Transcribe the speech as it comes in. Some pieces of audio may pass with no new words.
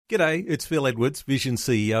G'day, it's Phil Edwards, Vision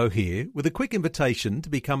CEO here, with a quick invitation to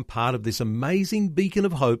become part of this amazing beacon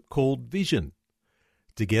of hope called Vision.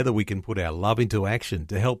 Together we can put our love into action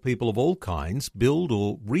to help people of all kinds build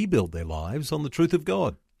or rebuild their lives on the truth of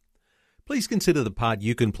God. Please consider the part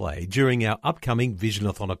you can play during our upcoming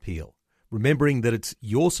Visionathon appeal, remembering that it's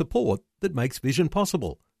your support that makes Vision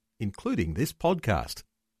possible, including this podcast.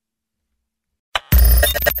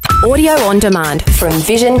 Audio on demand from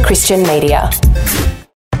Vision Christian Media.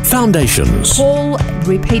 Foundations. Paul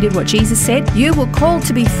repeated what Jesus said. You were called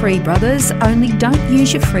to be free, brothers, only don't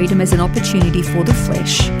use your freedom as an opportunity for the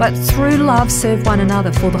flesh, but through love serve one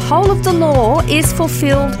another, for the whole of the law is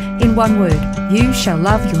fulfilled in one word. You shall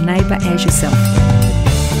love your neighbour as yourself.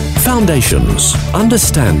 Foundations.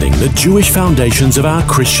 Understanding the Jewish foundations of our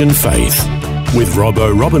Christian faith. With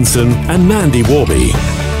Robbo Robinson and Mandy Warby.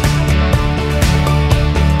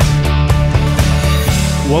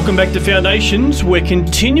 Welcome back to Foundations. We're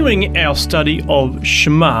continuing our study of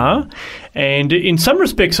Shema, and in some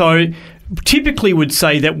respects I typically would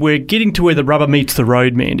say that we're getting to where the rubber meets the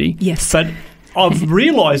road, Mandy. Yes. But I've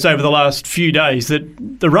realised over the last few days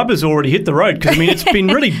that the rubber's already hit the road, because it's been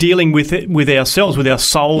really dealing with ourselves, with our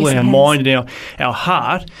soul, yes, and our mind and our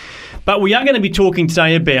heart. But we are going to be talking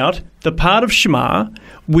today about the part of Shema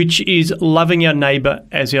which is loving our neighbour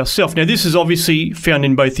as ourselves. Now, this is obviously found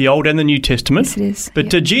in both the Old and the New Testament. Yes, it is. But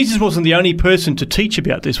Jesus wasn't the only person to teach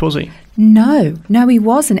about this, was he? No, he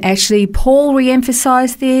wasn't. Actually, Paul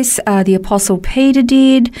re-emphasised this. The Apostle Peter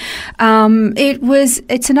did.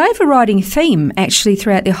 It's an overriding theme, actually,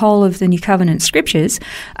 throughout the whole of the New Covenant scriptures.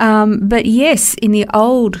 But yes, in the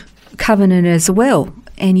Old Covenant as well.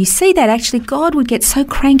 And you see that actually God would get so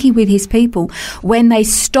cranky with his people when they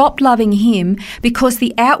stopped loving him, because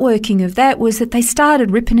the outworking of that was that they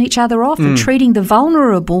started ripping each other off and treating the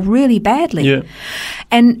vulnerable really badly. Yeah.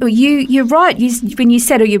 And you're right when you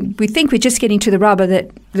said, we think we're just getting to the rubber,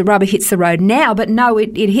 that the rubber hits the road now, but no,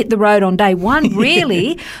 it hit the road on day one,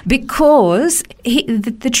 really, because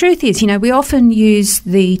the truth is, we often use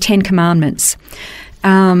the Ten Commandments.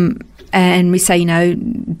 And we say,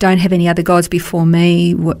 don't have any other gods before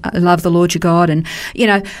me, love the Lord your God. And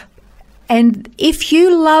if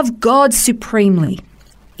you love God supremely,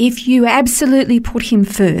 if you absolutely put him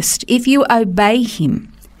first, if you obey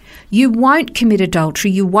him, you won't commit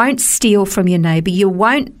adultery, you won't steal from your neighbour, you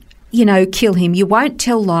won't kill him, you won't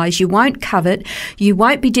tell lies, you won't covet, you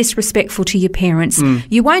won't be disrespectful to your parents,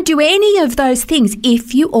 you won't do any of those things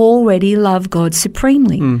if you already love God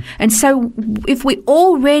supremely. And so if we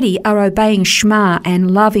already are obeying Shema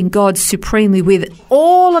and loving God supremely with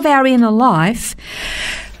all of our inner life,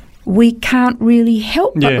 we can't really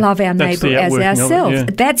help but love our neighbour as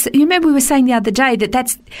ourselves. You remember we were saying the other day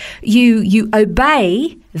that's you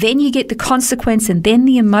obey, then you get the consequence, and then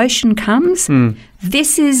the emotion comes.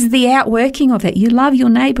 This is the outworking of it. You love your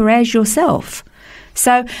neighbour as yourself.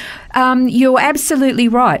 So you're absolutely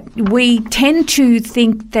right. We tend to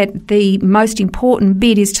think that the most important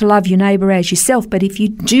bit is to love your neighbour as yourself, but if you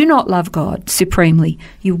do not love God supremely,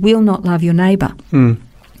 you will not love your neighbour.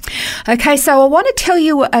 Okay, so I want to tell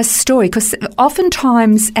you a story, because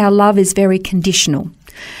oftentimes our love is very conditional,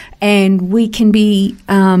 and we can be,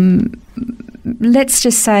 let's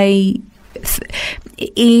just say,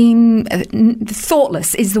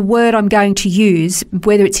 thoughtless is the word I'm going to use.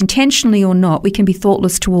 Whether it's intentionally or not, we can be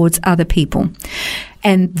thoughtless towards other people.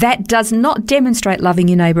 And that does not demonstrate loving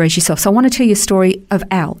your neighbour as yourself. So I want to tell you a story of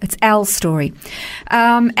Al. It's Al's story.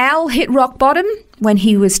 Al hit rock bottom when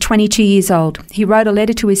he was 22 years old. He wrote a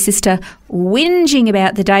letter to his sister whinging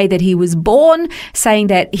about the day that he was born, saying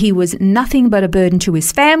that he was nothing but a burden to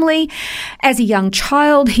his family. As a young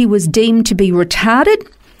child, he was deemed to be retarded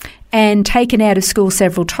and taken out of school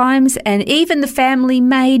several times, and even the family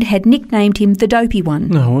maid had nicknamed him the dopey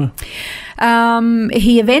one. Oh, wow.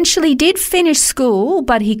 He eventually did finish school,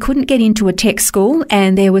 but he couldn't get into a tech school,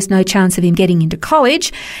 and there was no chance of him getting into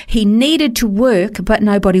college. He needed to work, but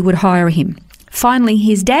nobody would hire him. Finally,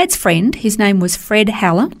 his dad's friend, his name was Fred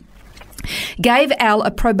Haller, gave Al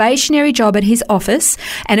a probationary job at his office,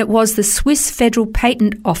 and it was the Swiss Federal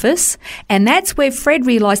Patent Office, and that's where Fred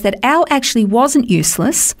realised that Al actually wasn't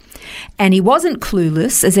useless, and he wasn't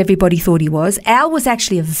clueless, as everybody thought he was. Al was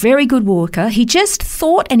actually a very good worker. He just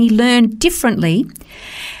thought and he learned differently,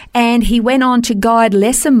 and he went on to guide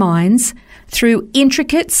lesser minds through the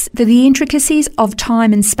intricacies of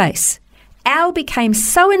time and space. Al became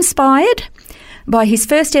so inspired by his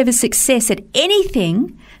first ever success at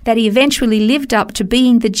anything that he eventually lived up to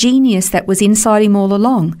being the genius that was inside him all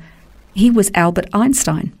along. He was Albert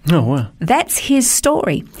Einstein. Oh, wow. That's his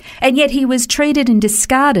story. And yet he was treated and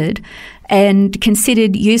discarded and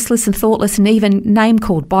considered useless and thoughtless and even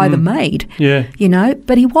name-called by the maid,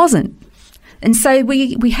 but he wasn't. And so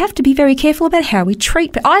we have to be very careful about how we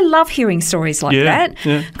treat people. I love hearing stories like that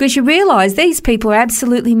because you realise these people are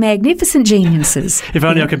absolutely magnificent geniuses. If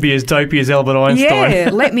only I could be as dopey as Albert Einstein. Yeah,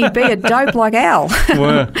 let me be a dope like Al.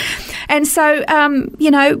 Wow. And so,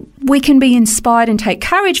 we can be inspired and take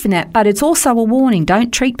courage from that, but it's also a warning.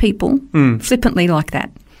 Don't treat people flippantly like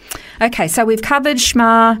that. Okay, so we've covered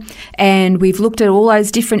Shema and we've looked at all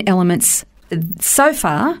those different elements so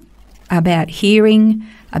far about hearing,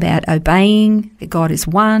 about obeying, that God is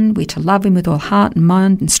one, we're to love him with all heart and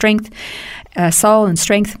mind and strength, soul and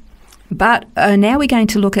strength. But now we're going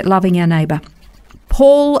to look at loving our neighbour.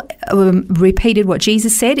 Paul repeated what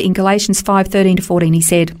Jesus said in Galatians 5:13-14. He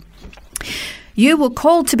said, "You were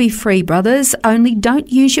called to be free, brothers, only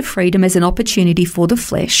don't use your freedom as an opportunity for the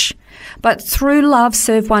flesh, but through love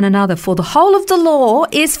serve one another, for the whole of the law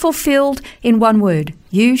is fulfilled in one word,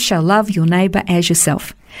 you shall love your neighbour as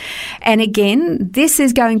yourself." And again, this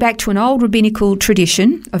is going back to an old rabbinical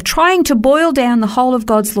tradition of trying to boil down the whole of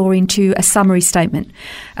God's law into a summary statement.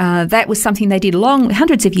 That was something they did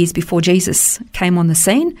hundreds of years before Jesus came on the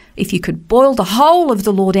scene. If you could boil the whole of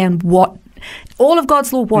the law down, all of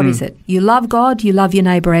God's law, what is it? You love God, you love your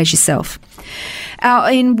neighbour as yourself.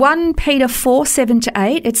 In 1 Peter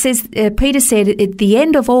 4:7-8, it says, Peter said, "At the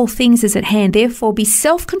end of all things is at hand, therefore be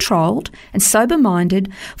self-controlled and sober-minded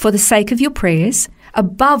for the sake of your prayers.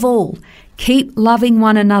 Above all, keep loving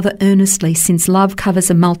one another earnestly, since love covers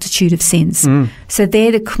a multitude of sins." So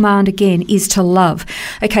there the command again is to love.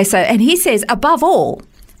 Okay, so, and he says, above all.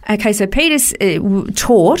 Okay, so Peter's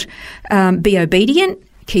taught, be obedient,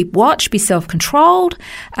 keep watch, be self-controlled.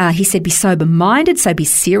 He said be sober-minded, so be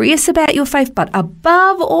serious about your faith. But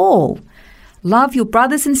above all, love your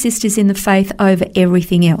brothers and sisters in the faith over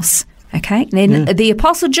everything else. Okay? And then the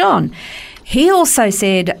Apostle John, he also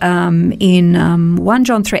said in 1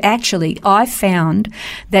 John 3, actually, I found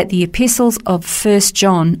that the epistles of 1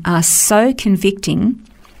 John are so convicting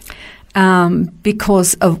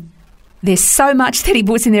because of there's so much that he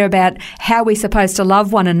puts in there about how we're supposed to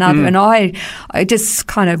love one another. And I just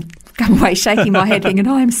kind of come away shaking my head thinking,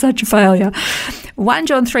 I'm such a failure. 1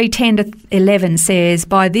 John 3:10-11 says,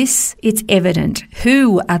 "By this it's evident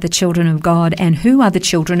who are the children of God and who are the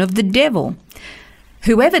children of the devil.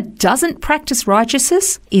 Whoever doesn't practice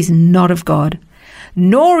righteousness is not of God,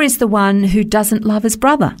 nor is the one who doesn't love his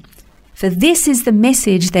brother. For this is the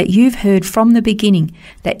message that you've heard from the beginning,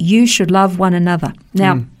 that you should love one another."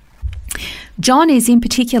 Now, John is in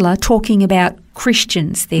particular talking about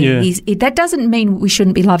Christians there. Yeah. That doesn't mean we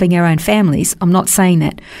shouldn't be loving our own families. I'm not saying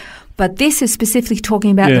that. But this is specifically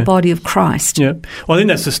talking about the body of Christ. Yeah. Well, I think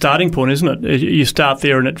that's the starting point, isn't it? You start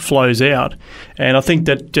there and it flows out. And I think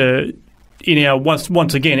that in our,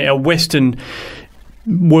 once again, our Western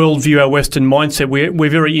worldview, our Western mindset, we're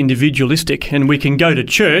very individualistic, and we can go to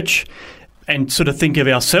church and sort of think of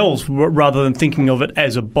ourselves rather than thinking of it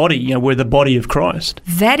as a body. We're the body of Christ.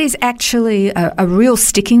 That is actually a real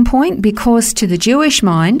sticking point, because to the Jewish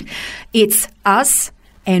mind, it's us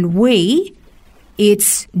and we.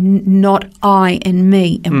 It's not I and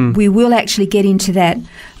me. And we will actually get into that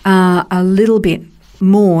a little bit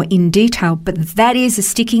more in detail, but that is a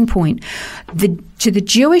sticking point. To the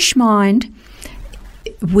Jewish mind,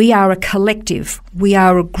 we are a collective, we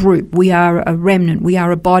are a group, we are a remnant, we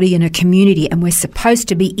are a body and a community, and we're supposed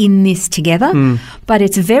to be in this together. But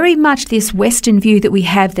it's very much this Western view that we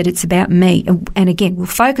have that it's about me. And again, we'll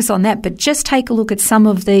focus on that, but just take a look at some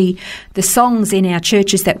of the songs in our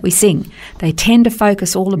churches that we sing. They tend to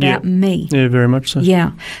focus all about me. Yeah, very much so.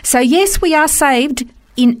 Yeah. So yes, we are saved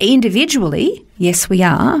individually. Yes, we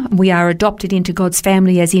are. We are adopted into God's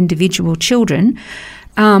family as individual children.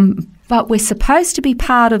 But we're supposed to be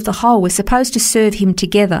part of the whole. We're supposed to serve him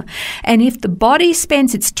together. And if the body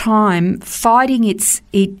spends its time fighting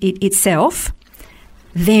itself,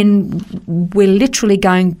 then we're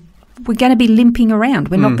going to be limping around.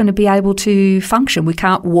 We're not going to be able to function. We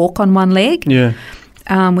can't walk on one leg. Yeah.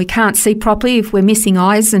 We can't see properly if we're missing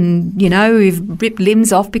eyes and, we've ripped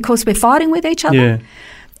limbs off because we're fighting with each other. Yeah.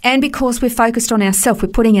 And because we're focused on ourselves, we're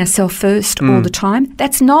putting ourselves first all the time.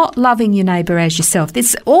 That's not loving your neighbour as yourself.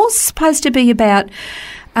 It's all supposed to be about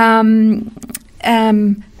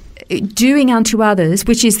doing unto others,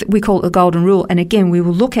 which is, we call it the golden rule. And again, we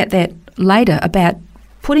will look at that later, about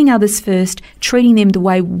putting others first, treating them the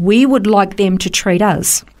way we would like them to treat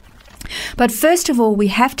us. But first of all, we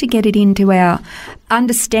have to get it into our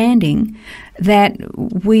understanding that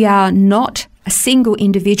we are not a single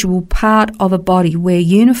individual part of a body. We're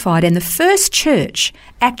unified. And the first church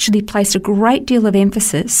actually placed a great deal of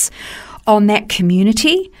emphasis on that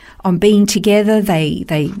community, on being together. They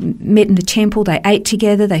met in the temple, they ate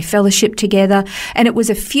together, they fellowshiped together. And it was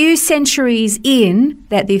a few centuries in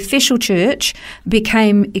that the official church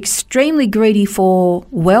became extremely greedy for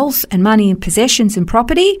wealth and money and possessions and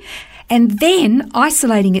property, and then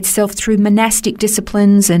isolating itself through monastic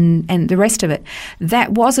disciplines and the rest of it.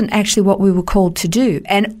 That wasn't actually what we were called to do.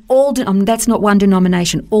 And that's not one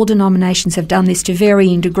denomination. All denominations have done this to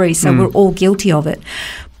varying degrees, so we're all guilty of it.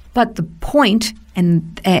 But the point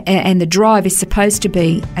and the drive is supposed to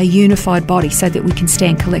be a unified body so that we can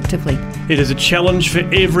stand collectively. It is a challenge for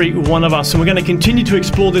every one of us, and we're going to continue to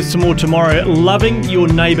explore this some more tomorrow, loving your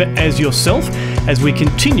neighbour as yourself, as we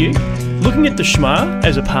continue looking at the Shema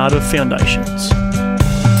as a part of Foundations.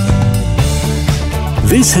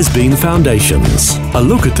 This has been Foundations, a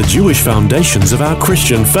look at the Jewish foundations of our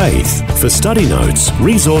Christian faith. For study notes,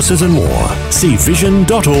 resources and more, see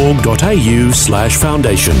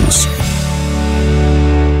vision.org.au/foundations.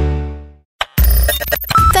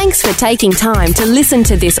 Thanks for taking time to listen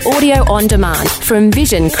to this audio on demand from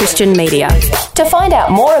Vision Christian Media. To find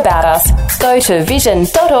out more about us, go to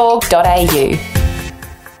vision.org.au.